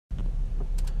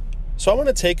So I want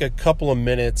to take a couple of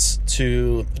minutes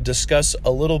to discuss a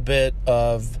little bit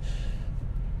of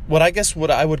what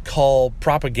I would call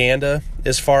propaganda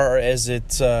as far as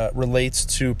it relates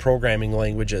to programming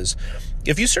languages.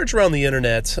 If you search around the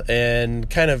internet and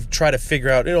kind of try to figure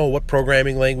out, what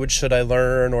programming language should I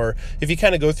learn, or if you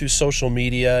kind of go through social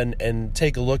media and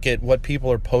take a look at what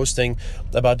people are posting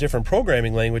about different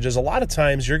programming languages, a lot of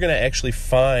times you're going to actually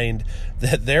find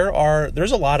that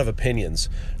there's a lot of opinions.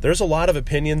 There's a lot of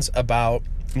opinions about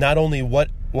not only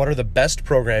what are the best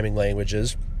programming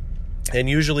languages. And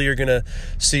usually you're going to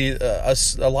see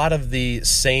a lot of the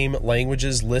same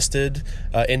languages listed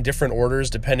in different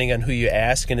orders depending on who you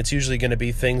ask. And it's usually going to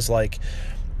be things like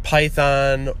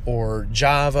Python or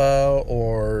Java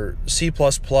or C++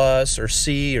 or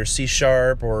C or C#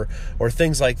 or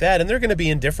things like that. And they're going to be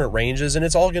in different ranges, and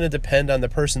it's all going to depend on the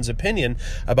person's opinion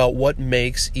about what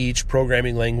makes each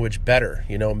programming language better.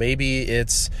 Maybe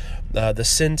it's the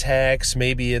syntax,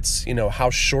 maybe it's, how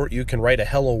short you can write a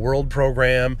hello world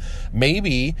program.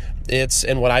 Maybe it's,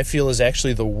 and what I feel is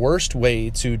actually the worst way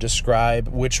to describe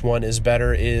which one is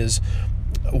better is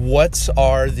what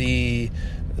are the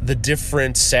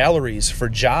different salaries for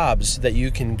jobs that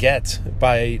you can get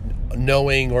by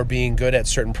knowing or being good at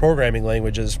certain programming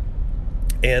languages.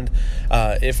 And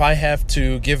if I have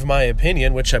to give my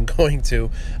opinion, which I'm going to,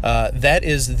 that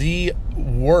is the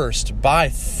worst, by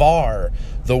far,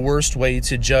 the worst way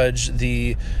to judge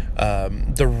the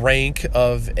rank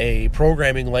of a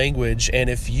programming language. And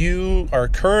if you are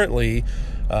currently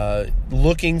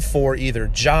looking for either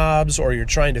jobs or you're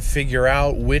trying to figure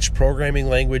out which programming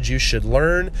language you should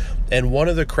learn, and one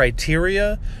of the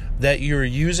criteria that you're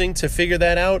using to figure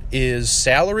that out is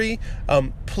salary,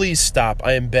 please stop.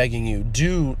 I am begging you.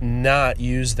 Do not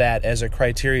use that as a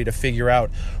criteria to figure out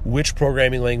which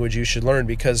programming language you should learn,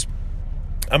 because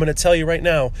I'm going to tell you right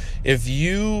now, if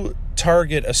you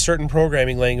target a certain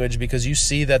programming language because you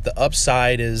see that the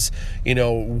upside is,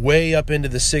 way up into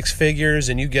the six figures,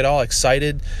 and you get all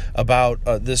excited about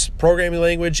this programming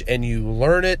language and you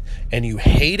learn it and you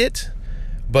hate it,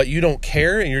 but you don't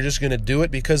care and you're just going to do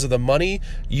it because of the money,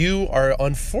 you are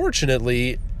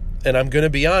unfortunately, and I'm going to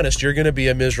be honest, you're going to be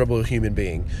a miserable human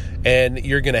being and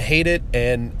you're going to hate it.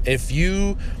 And if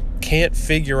you can't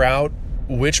figure out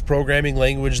which programming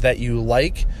language that you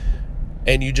like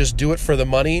and you just do it for the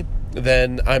money,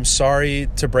 then I'm sorry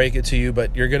to break it to you,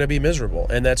 but you're going to be miserable.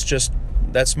 And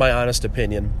that's my honest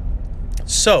opinion.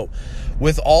 So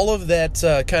with all of that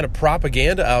kind of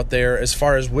propaganda out there as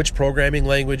far as which programming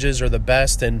languages are the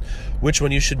best and which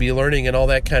one you should be learning and all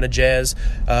that kind of jazz,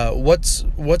 what's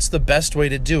the best way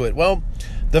to do it? Well,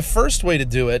 the first way to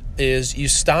do it is you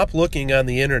stop looking on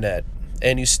the internet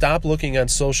and you stop looking on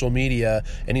social media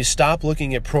and you stop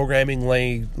looking at programming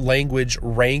language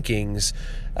rankings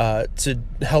to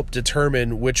help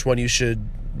determine which one you should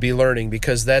be learning,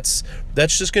 because that's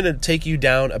just going to take you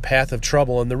down a path of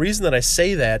trouble. And the reason that I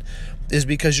say that is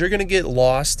because you're going to get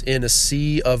lost in a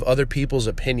sea of other people's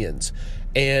opinions.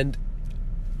 And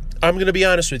I'm going to be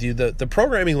honest with you, the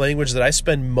programming language that I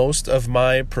spend most of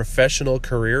my professional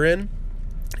career in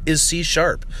is C#,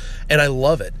 and I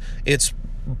love it. It's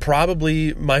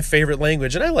probably my favorite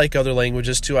language, and I like other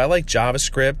languages too. I like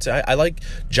JavaScript. I like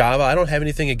Java. I don't have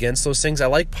anything against those things. I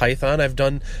like Python. I've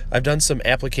done some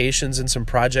applications and some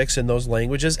projects in those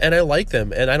languages, and I like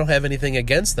them, and I don't have anything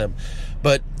against them.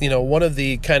 But one of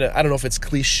the kind of, I don't know if it's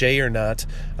cliche or not,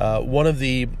 one of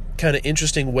the kind of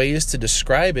interesting ways to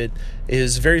describe it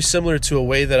is very similar to a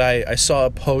way that I saw a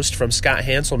post from Scott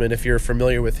Hanselman, if you're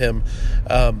familiar with him.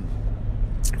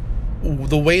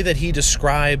 The way that he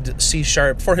described C#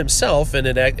 for himself, and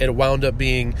it wound up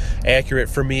being accurate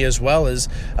for me as well, is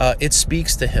it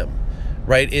speaks to him,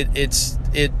 right?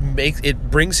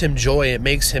 It brings him joy. It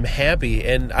makes him happy.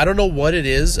 And I don't know what it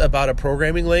is about a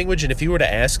programming language. And if you were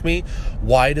to ask me,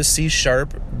 why does C#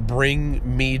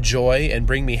 bring me joy and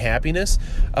bring me happiness?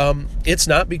 It's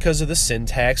not because of the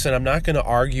syntax, and I'm not going to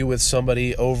argue with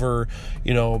somebody over,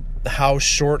 how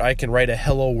short I can write a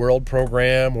hello world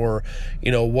program, or,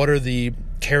 what are the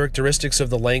characteristics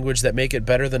of the language that make it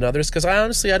better than others, because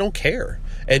I don't care,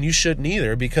 and you shouldn't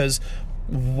either, because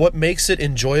what makes it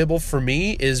enjoyable for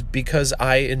me is because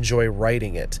I enjoy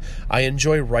writing it. I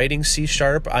enjoy writing C#.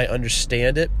 I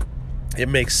understand it. It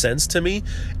makes sense to me,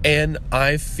 and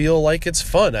I feel like it's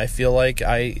fun. I feel like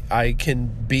I can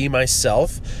be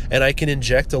myself, and I can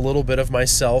inject a little bit of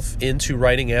myself into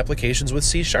writing applications with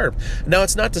C#. Now,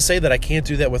 it's not to say that I can't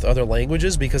do that with other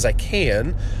languages, because I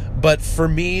can, but for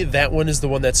me, that one is the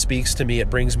one that speaks to me. It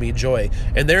brings me joy.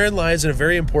 And therein lies a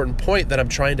very important point that I'm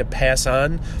trying to pass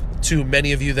on to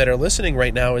many of you that are listening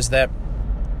right now, is that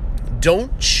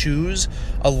Don't choose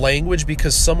a language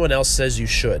because someone else says you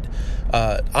should.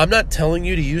 I'm not telling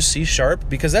you to use C#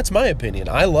 because that's my opinion.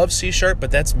 I love C#, but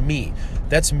that's me.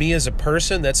 That's me as a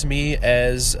person. That's me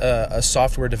as a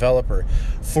software developer.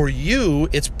 For you,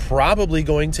 it's probably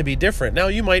going to be different. Now,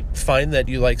 you might find that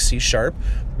you like C#,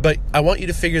 but I want you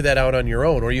to figure that out on your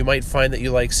own. Or you might find that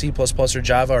you like C++ or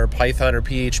Java or Python or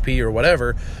PHP or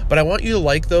whatever. But I want you to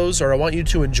like those, or I want you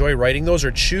to enjoy writing those,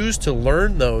 or choose to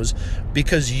learn those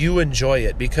because you enjoy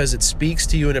it, because it speaks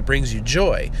to you and it brings you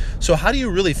joy. So how do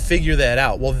you really figure that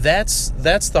out? Well, that's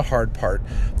the hard part.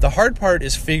 The hard part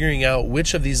is figuring out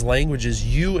which of these languages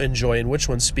you enjoy and which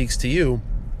one speaks to you,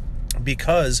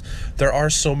 because there are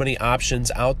so many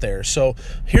options out there. So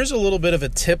here's a little bit of a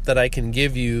tip that I can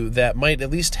give you that might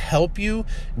at least help you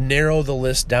narrow the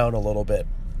list down a little bit.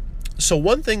 So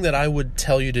one thing that I would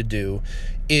tell you to do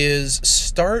is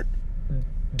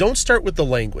don't start with the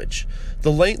language.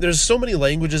 There's so many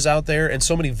languages out there and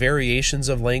so many variations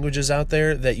of languages out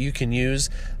there that you can use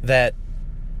that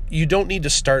you don't need to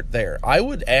start there. I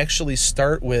would actually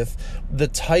start with the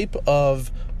type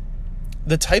of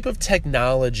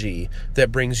technology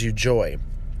that brings you joy.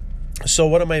 So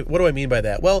what do I mean by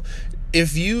that? Well,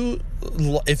 if you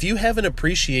have an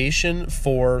appreciation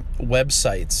for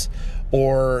websites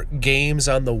or games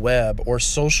on the web or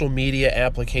social media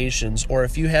applications, or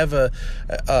if you have a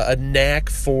knack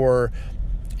for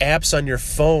apps on your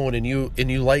phone and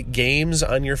you like games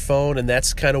on your phone and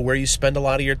that's kind of where you spend a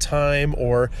lot of your time,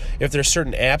 or if there's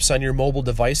certain apps on your mobile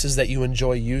devices that you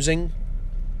enjoy using,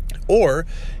 or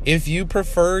if you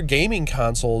prefer gaming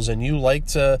consoles and you like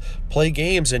to play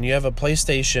games and you have a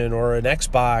PlayStation or an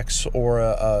Xbox or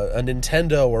a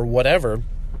Nintendo or whatever,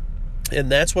 and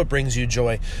that's what brings you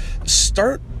joy,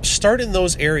 start in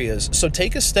those areas. So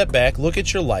take a step back, look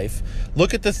at your life,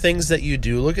 look at the things that you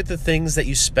do, look at the things that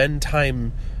you spend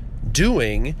time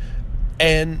doing,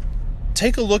 and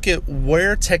take a look at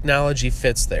where technology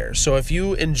fits there. So if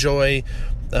you enjoy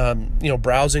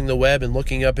browsing the web and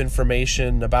looking up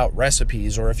information about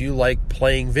recipes, or if you like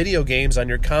playing video games on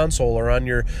your console or on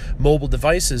your mobile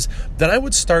devices, then I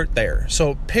would start there.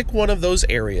 So pick one of those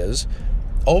areas,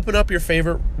 open up your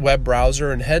favorite web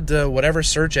browser and head to whatever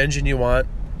search engine you want,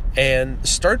 and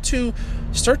start to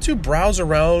browse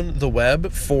around the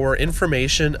web for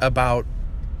information about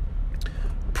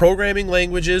programming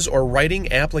languages or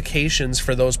writing applications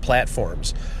for those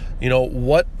platforms.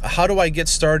 How do I get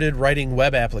started writing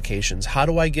web applications? How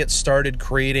do I get started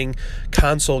creating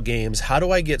console games? How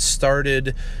do I get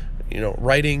started,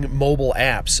 writing mobile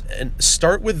apps? And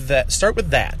start with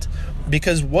that.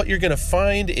 Because what you're going to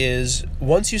find is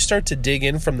once you start to dig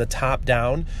in from the top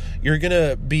down, you're going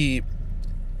to be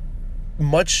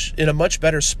in a much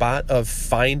better spot of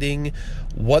finding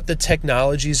what the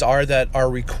technologies are that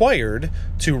are required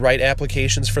to write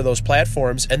applications for those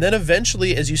platforms. And then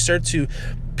eventually, as you start to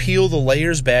peel the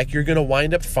layers back, you're going to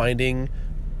wind up finding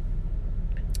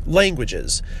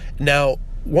languages. Now,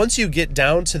 once you get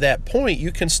down to that point,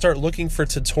 you can start looking for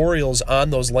tutorials on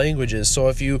those languages. So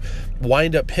if you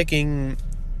wind up picking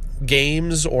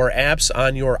games or apps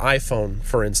on your iPhone,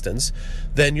 for instance,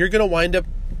 then you're going to wind up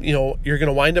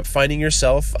finding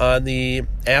yourself on the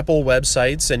Apple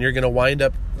websites, and you're going to wind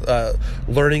up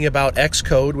learning about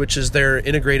Xcode, which is their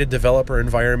integrated developer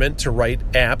environment to write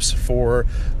apps for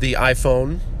the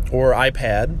iPhone or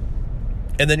iPad.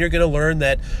 And then you're going to learn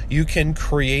that you can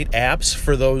create apps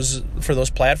for those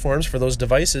platforms, for those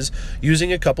devices,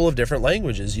 using a couple of different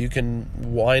languages. You can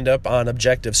wind up on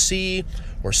Objective-C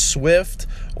or Swift,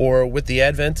 or with the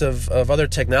advent of other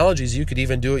technologies, you could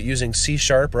even do it using C#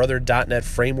 or other .NET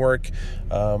framework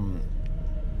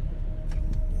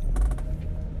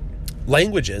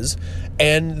languages.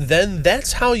 And then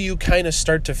that's how you kind of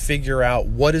start to figure out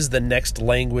what is the next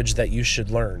language that you should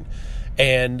learn.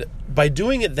 And by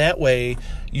doing it that way,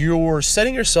 you're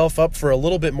setting yourself up for a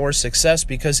little bit more success,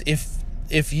 because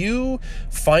if you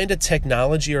find a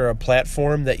technology or a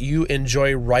platform that you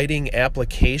enjoy writing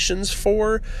applications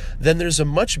for, then there's a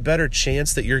much better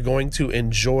chance that you're going to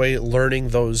enjoy learning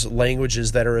those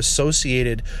languages that are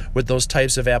associated with those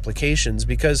types of applications.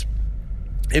 Because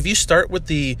if you start with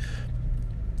the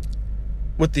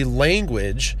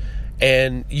language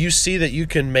and you see that you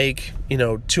can make,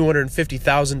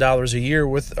 $250,000 a year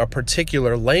with a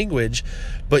particular language,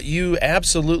 but you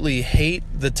absolutely hate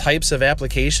the types of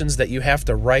applications that you have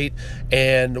to write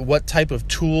and what type of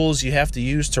tools you have to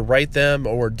use to write them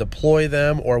or deploy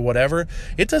them or whatever,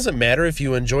 it doesn't matter if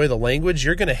you enjoy the language,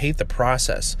 you're going to hate the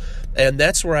process. And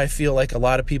that's where I feel like a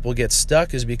lot of people get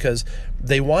stuck, is because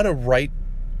they want to write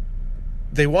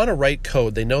they want to write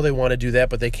code. They know they want to do that,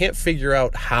 but they can't figure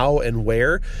out how and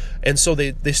where. And so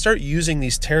they start using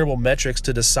these terrible metrics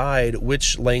to decide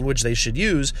which language they should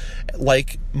use,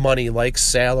 like money, like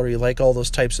salary, like all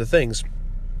those types of things.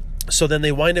 So then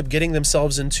they wind up getting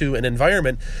themselves into an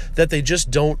environment that they just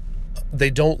don't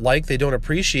like, they don't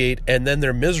appreciate, and then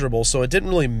they're miserable. So it didn't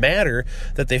really matter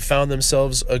that they found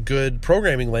themselves a good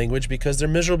programming language because they're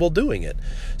miserable doing it.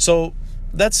 So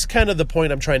that's kind of the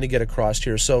point I'm trying to get across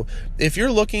here. So if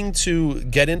you're looking to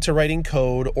get into writing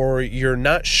code, or you're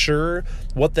not sure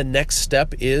what the next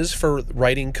step is for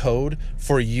writing code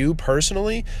for you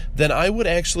personally, then I would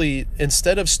actually,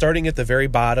 instead of starting at the very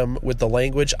bottom with the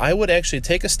language, I would actually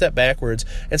take a step backwards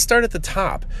and start at the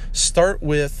top. Start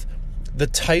with the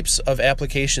types of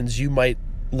applications you might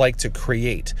like to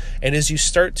create. And as you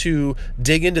start to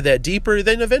dig into that deeper,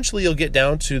 then eventually you'll get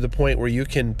down to the point where you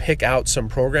can pick out some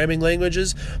programming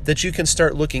languages that you can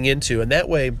start looking into. And that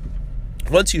way,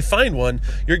 once you find one,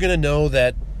 you're going to know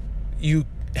that you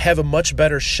have a much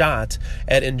better shot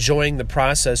at enjoying the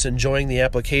process, enjoying the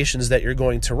applications that you're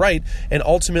going to write, and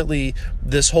ultimately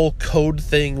this whole code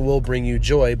thing will bring you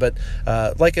joy. But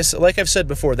like I've said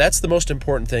before, that's the most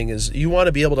important thing, is you want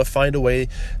to be able to find a way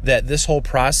that this whole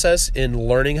process in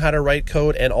learning how to write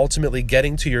code and ultimately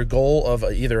getting to your goal of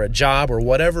either a job or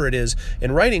whatever it is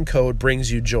in writing code brings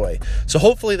you joy. So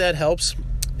hopefully that helps.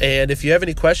 And if you have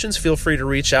any questions, feel free to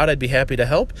reach out. I'd be happy to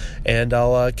help, and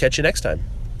I'll catch you next time.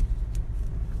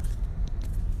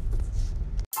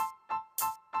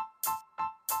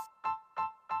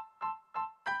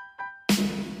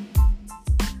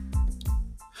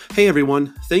 Hey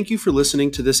everyone, thank you for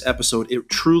listening to this episode. It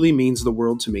truly means the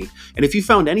world to me. And if you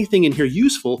found anything in here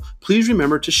useful, please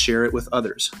remember to share it with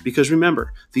others. Because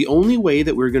remember, the only way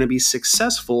that we're going to be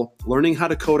successful learning how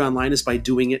to code online is by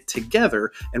doing it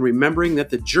together and remembering that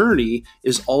the journey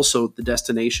is also the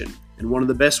destination. And one of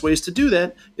the best ways to do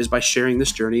that is by sharing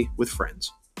this journey with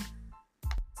friends.